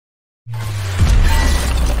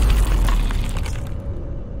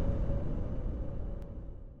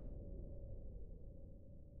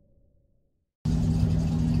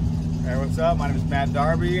up? My name is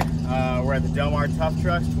Darby. We're at the Del Mar Tough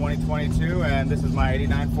Trucks 2022, and this is my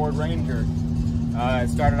 '89 Ford Ranger. It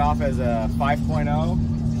started off as a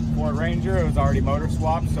 5.0 Ford Ranger. It was already motor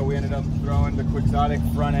swapped, so we ended up throwing the Quixotic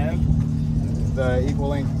front end, the equal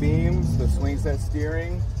length beams, the swing set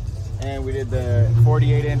steering, and we did the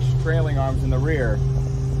 48-inch trailing arms in the rear.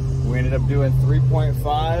 We ended up doing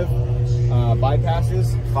 3.5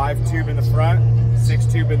 bypasses, 5 tube in the front, 6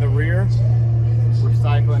 tube in the rear. We're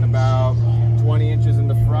cycling about 20 inches in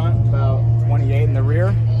the front, about 28 in the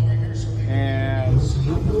rear. And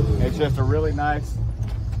it's just a really nice,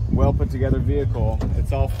 well put together vehicle.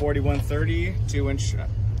 It's all 4130, 2-inch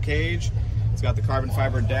cage. It's got the carbon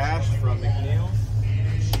fiber dash from McNeil.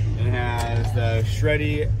 It has the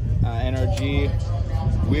Shreddy NRG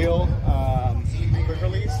wheel quick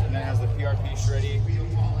release, and then it has the PRP Shreddy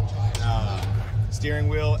steering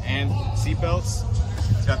wheel and seat belts.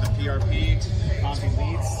 It's got the PRP combi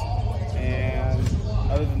leads, and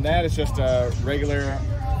other than that, it's just a regular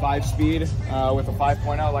 5-speed with a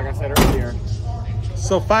 5.0, like I said earlier.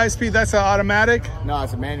 So 5-speed, that's an automatic? No,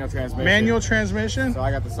 it's a manual transmission. Manual transmission? So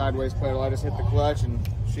I got the sideways pedal. I just hit the clutch and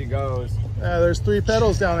she goes. There's 3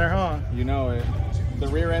 pedals down there, huh? You know it. The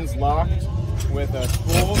rear end's locked with a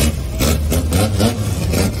spool.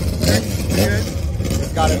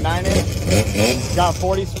 It's got a 9-inch. It's got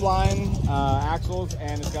 40 spline axles,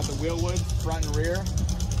 and it's got the wheel woods front and rear.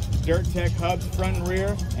 Dirt Tech hubs front and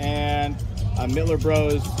rear, and a Mittler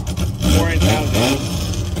Bros 4-inch housing.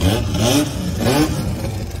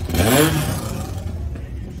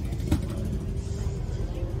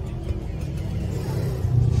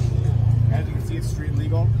 As you can see, it's street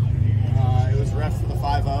legal. It was ref for the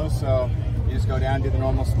 5.0, so you just go down, do the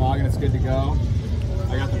normal smog, and it's good to go.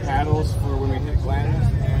 I got the paddles for when we hit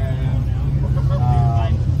Glamis, and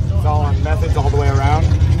it's all on methods all the way around.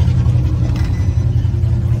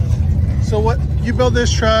 So what, you build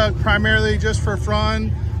this truck primarily just for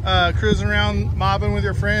fun, cruising around, mobbing with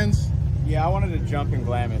your friends? Yeah, I wanted to jump in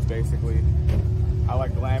Glamis, basically. I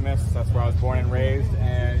like Glamis, that's where I was born and raised,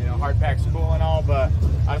 and you know, hard pack school and all, but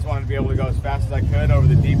I just wanted to be able to go as fast as I could over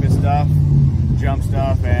the deepest stuff, jump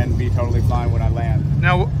stuff, and be totally fine when I land.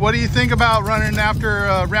 Now, what do you think about running after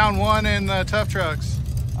round 1 in the tough trucks?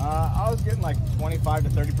 I was getting like 25 to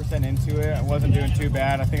 30% into it. I wasn't doing too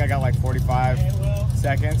bad. I think I got like 45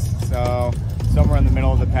 seconds, so somewhere in the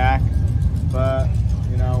middle of the pack. But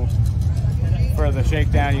you know, for the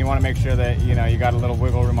shakedown, you want to make sure that you know you got a little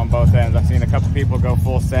wiggle room on both ends. I've seen a couple people go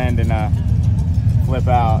full send and flip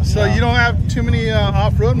out. So you don't have too many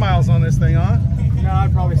off-road miles on this thing, huh? No,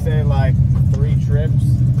 I'd probably say like 3 trips,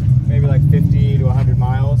 maybe like 50 to 100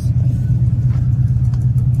 miles.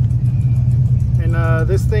 And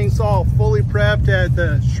this thing's all fully prepped at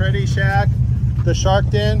the Shreddy Shack, the Shark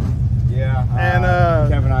Den. Yeah, and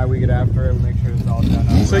Kevin and I, we get after it, we make sure it's all done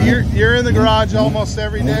up. So you're in the garage almost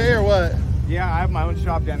every day, or what? Yeah, I have my own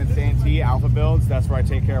shop down in Santee, Alpha Builds. That's where I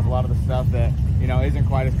take care of a lot of the stuff that, you know, isn't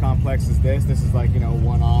quite as complex as this. This is like, you know,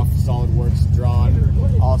 one-off, SolidWorks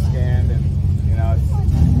drawn, all scanned, and, you know,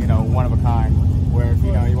 it's, you know, one of a kind. Where if,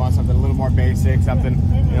 you know, you want something a little more basic, something,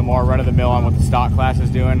 you know, more run-of-the-mill on what the stock class is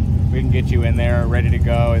doing, we can get you in there ready to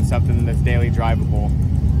go. It's something that's daily drivable,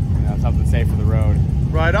 you know, something safe for the road.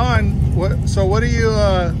 Right on. So what are you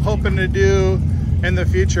hoping to do in the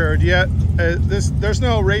future? Do you there's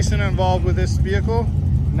no racing involved with this vehicle?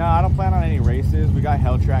 No, I don't plan on any races. We got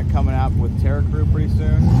Hell Track coming up with Terra Crew pretty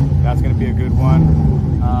soon. That's going to be a good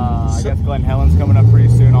one. I guess Glen Helen's coming up pretty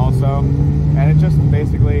soon also. And it's just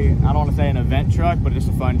basically, I don't want to say an event truck, but just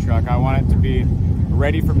a fun truck. I want it to be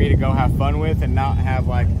ready for me to go have fun with and not have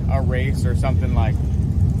like a race or something like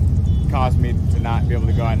cause me to not be able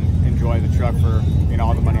to go out and enjoy the truck for, you know,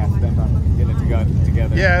 all the money I spent on getting it to go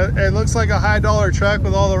together. Yeah, it looks like a high-dollar truck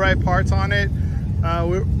with all the right parts on it.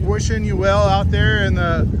 We're wishing you well out there in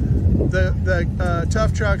the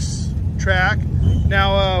Tough Trucks track.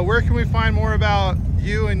 Now, where can we find more about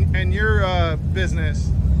you and your business?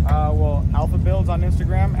 Well, Alpha Builds on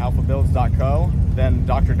Instagram, alphabuilds.co, then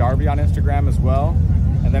Dr. Darby on Instagram as well.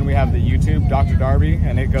 And then we have the YouTube, Dr. Darby,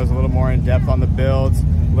 and it goes a little more in depth on the builds,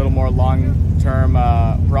 a little more long-term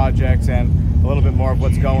projects, and a little bit more of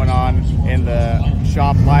what's going on in the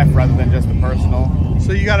shop life rather than just the personal.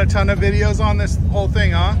 So you got a ton of videos on this whole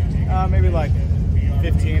thing, huh? Maybe like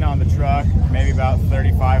 15 on the truck, maybe about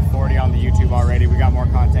 35, 40 on the YouTube already. We got more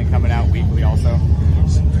content coming out weekly also.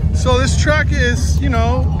 So this truck is, you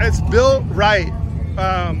know, it's built right.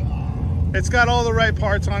 It's got all the right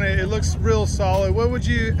parts on it. It looks real solid. What would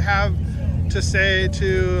you have to say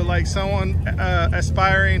to like someone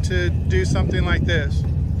aspiring to do something like this?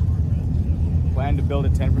 Plan trying to build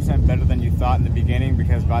it 10% better than you thought in the beginning,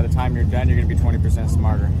 because by the time you're done, you're going to be 20%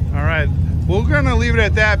 smarter. All right. We're going to leave it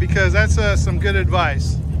at that because that's some good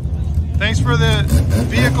advice. Thanks for the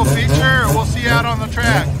vehicle feature. We'll see you out on the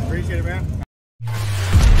track. Appreciate it, man.